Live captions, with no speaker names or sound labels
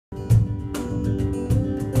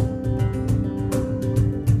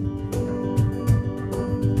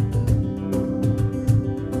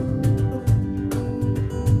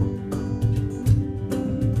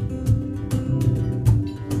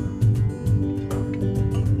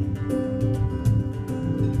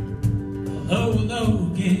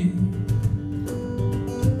again.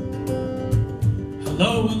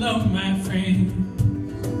 Hello, hello, my friend.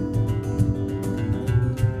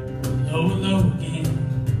 Hello, hello again.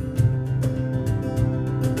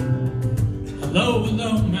 Hello,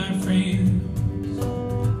 hello, my friend.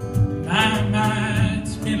 My,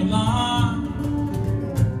 it's been a long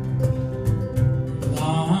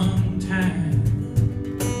time.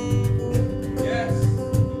 Yes.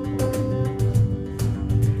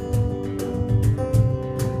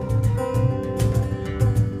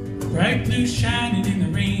 Bright blue shining in the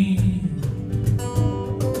rain.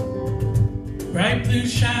 Bright blue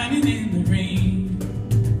shining in the rain.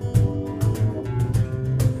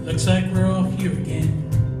 Looks like we're all here again.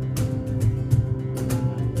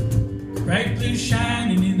 Bright blue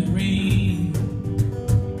shining in the rain.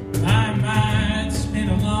 My, it's been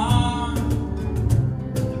a long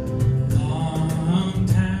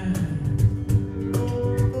time.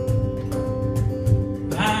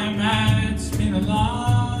 My, it's been a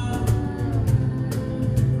long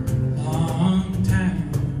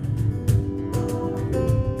time.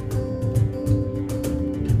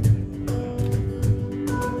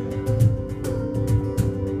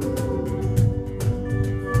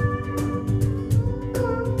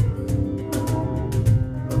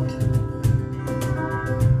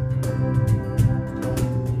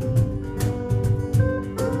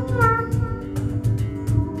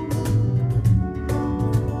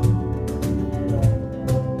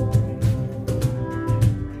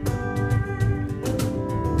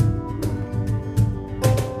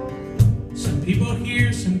 Some people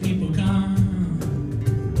here, some people gone.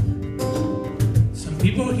 Some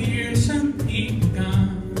people here, some people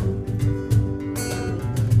gone.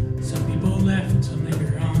 Some people left to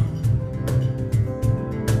linger on.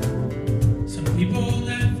 Some people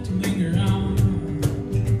left to linger on.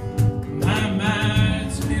 My,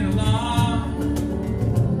 it's been a long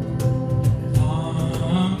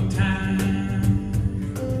time.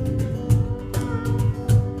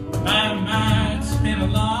 My, it's been a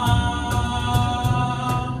long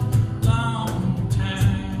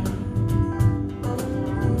time.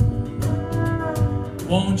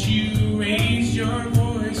 Won't you raise your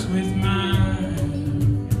voice with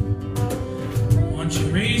mine? Won't you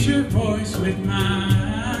raise your voice with mine?